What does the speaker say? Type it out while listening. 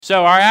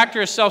So our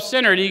actor is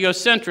self-centered,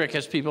 egocentric,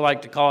 as people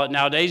like to call it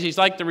nowadays. He's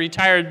like the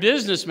retired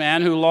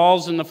businessman who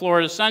lolls in the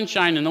Florida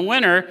sunshine in the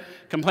winter,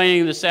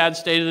 complaining of the sad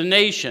state of the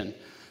nation.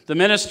 The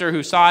minister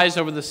who sighs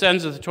over the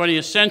sins of the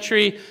 20th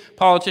century,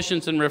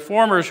 politicians and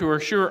reformers who are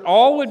sure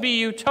all would be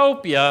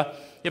utopia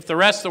if the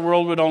rest of the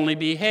world would only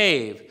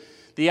behave.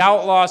 The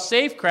outlaw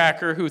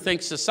safecracker who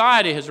thinks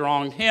society has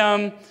wronged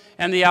him,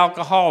 and the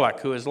alcoholic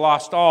who has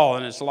lost all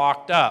and is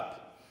locked up.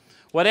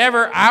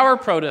 Whatever our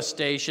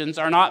protestations,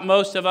 are not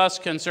most of us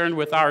concerned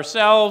with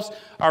ourselves,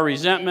 our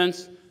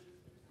resentments,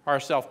 our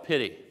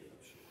self-pity.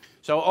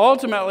 So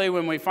ultimately,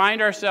 when we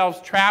find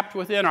ourselves trapped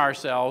within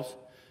ourselves,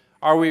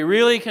 are we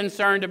really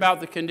concerned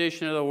about the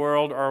condition of the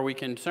world, or are we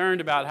concerned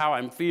about how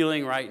I'm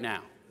feeling right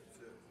now?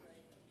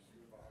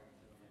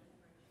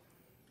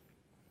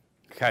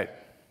 Okay.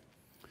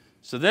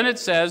 So then it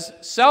says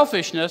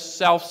selfishness,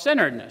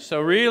 self-centeredness.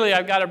 So really,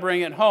 I've got to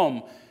bring it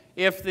home.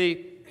 If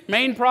the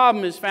main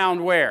problem is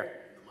found where?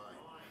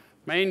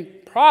 Main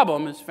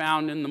problem is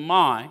found in the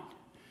mind.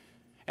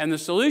 And the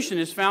solution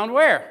is found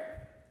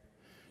where?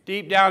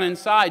 Deep down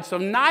inside. So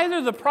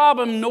neither the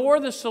problem nor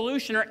the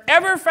solution are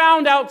ever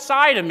found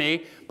outside of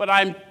me, but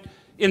I'm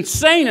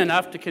insane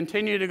enough to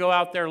continue to go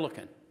out there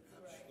looking.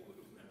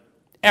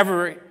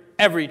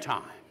 Every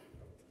time.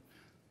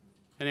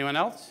 Anyone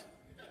else?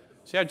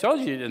 See, I told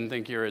you didn't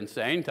think you were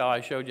insane until I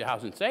showed you how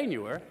insane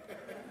you were.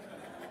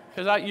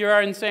 Because you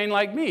are insane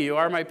like me. You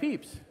are my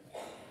peeps.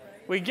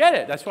 We get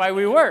it. That's why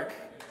we work.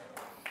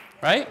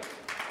 Right?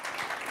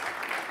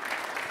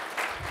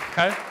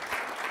 Okay.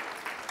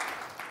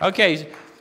 Okay,